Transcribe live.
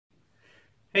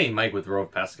Hey, Mike with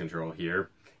Rove Pest Control here.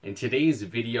 In today's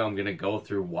video, I'm going to go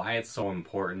through why it's so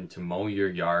important to mow your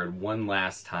yard one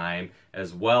last time,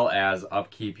 as well as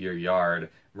upkeep your yard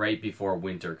right before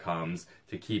winter comes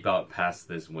to keep out pests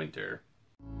this winter.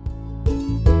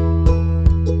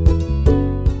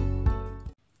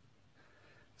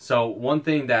 So one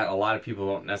thing that a lot of people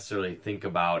don't necessarily think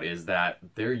about is that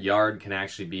their yard can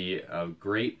actually be a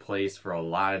great place for a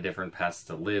lot of different pests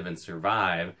to live and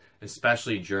survive,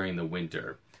 especially during the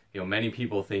winter. Many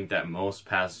people think that most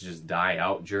pests just die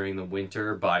out during the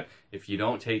winter, but if you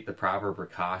don't take the proper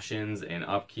precautions and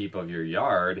upkeep of your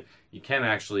yard, you can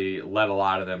actually let a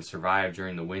lot of them survive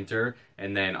during the winter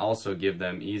and then also give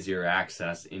them easier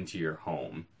access into your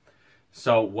home.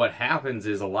 So what happens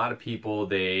is a lot of people,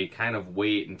 they kind of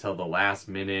wait until the last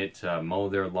minute to mow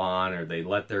their lawn, or they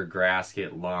let their grass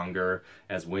get longer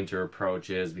as winter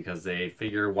approaches because they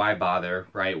figure, why bother,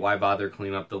 right? Why bother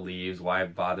clean up the leaves? Why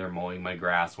bother mowing my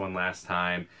grass one last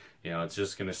time? It's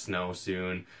just going to snow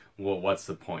soon. Well, what's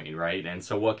the point, right? And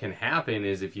so what can happen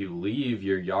is if you leave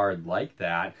your yard like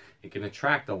that, it can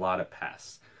attract a lot of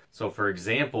pests. So for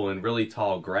example, in really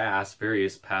tall grass,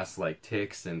 various pests like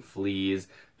ticks and fleas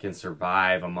can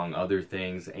survive, among other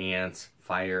things, ants,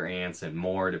 fire ants, and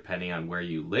more, depending on where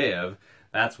you live.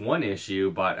 That's one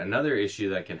issue, but another issue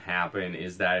that can happen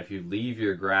is that if you leave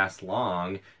your grass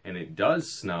long and it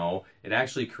does snow, it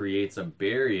actually creates a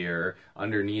barrier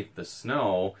underneath the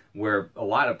snow where a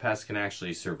lot of pests can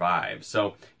actually survive.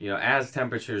 So, as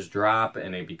temperatures drop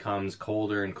and it becomes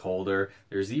colder and colder,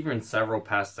 there's even several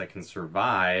pests that can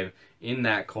survive in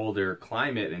that colder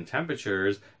climate and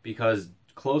temperatures because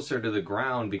closer to the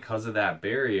ground, because of that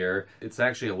barrier, it's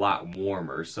actually a lot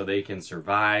warmer, so they can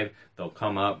survive. They'll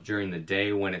come up during the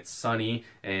day when it's sunny,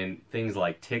 and things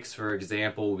like ticks, for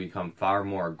example, will become far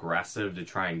more aggressive to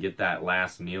try and get that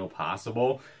last meal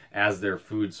possible as their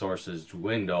food sources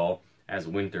dwindle as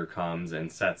winter comes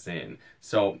and sets in.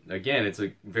 So again, it's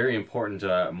very important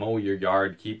to mow your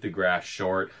yard, keep the grass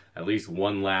short at least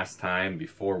one last time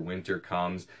before winter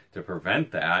comes to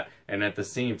prevent that. And at the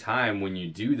same time, when you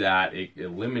do that, it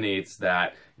eliminates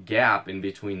that gap in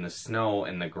between the snow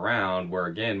and the ground where,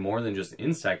 again, more than just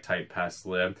insect type pests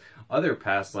live. Other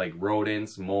pests like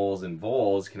rodents, moles, and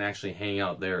voles can actually hang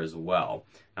out there as well.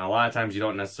 Now, a lot of times you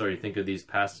don't necessarily think of these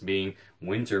pests being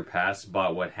winter pests,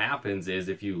 but what happens is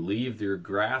if you leave your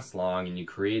grass long and you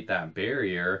create that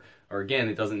barrier, or again,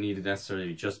 it doesn't need to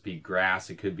necessarily just be grass.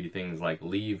 It could be things like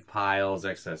leaf piles,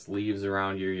 excess leaves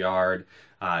around your yard,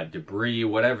 debris,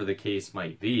 whatever the case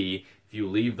might be. If you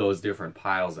leave those different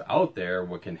piles out there,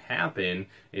 what can happen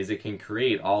is it can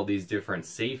create all these different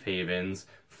safe havens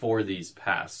for these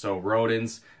pests. So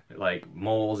rodents like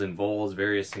moles and voles,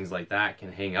 various things like that,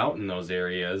 can hang out in those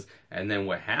areas. And then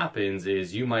what happens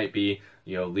is you might be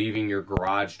leaving your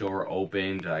garage door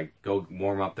open to go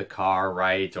warm up the car,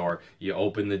 right? Or you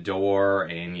open the door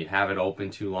and you have it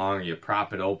open too long, or you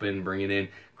prop it open, bringing in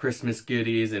Christmas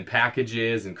goodies and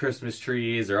packages and Christmas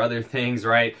trees or other things,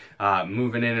 right?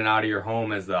 Moving in and out of your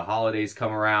home as the holidays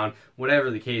come around, whatever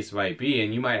the case might be,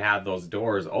 and you might have those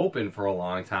doors open for a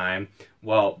long time.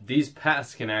 Well, these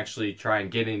pests can actually try and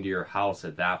get into your house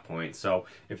at that point. So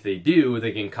if they do,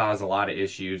 they can cause a lot of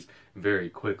issues very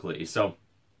quickly. So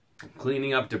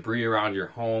cleaning up debris around your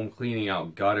home, cleaning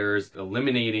out gutters,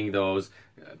 eliminating those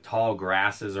tall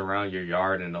grasses around your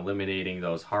yard, and eliminating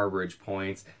those harborage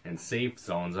points and safe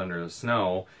zones under the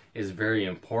snow is very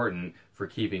important for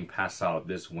keeping pests out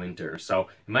this winter. So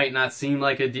it might not seem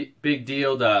like a big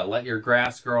deal to let your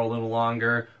grass grow a little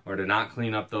longer or to not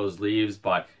clean up those leaves,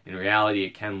 but in reality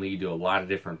it can lead to a lot of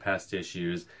different pest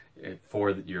issues for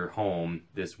your home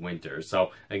this winter. So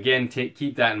again,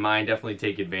 keep that in mind. Definitely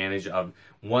take advantage of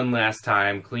one last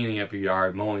time cleaning up your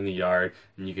yard, mowing the yard,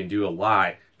 and you can do a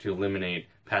lot to eliminate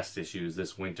pest issues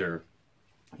this winter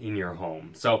in your home.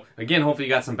 So again, hopefully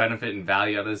you got some benefit and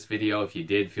value out of this video. If you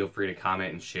did, feel free to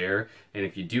comment and share. And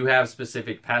if you do have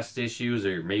specific pest issues,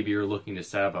 or maybe you're looking to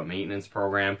set up a maintenance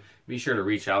program, be sure to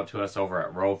reach out to us over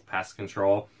at Rove Pest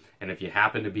Control. And if you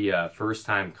happen to be a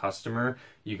first-time customer,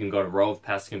 you can go to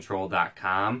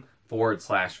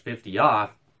rovepestcontrol.com/50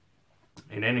 off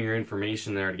and enter your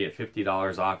information there to get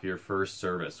 $50 off your first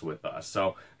service with us.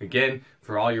 So again,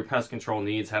 for all your pest control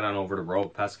needs, head on over to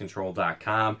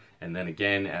rovepestcontrol.com. And then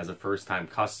again, as a first-time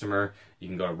customer, you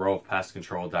can go to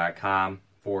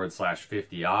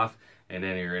rovepestcontrol.com/50 off and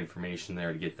enter your information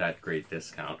there to get that great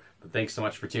discount. But thanks so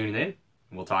much for tuning in.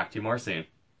 We'll talk to you more soon.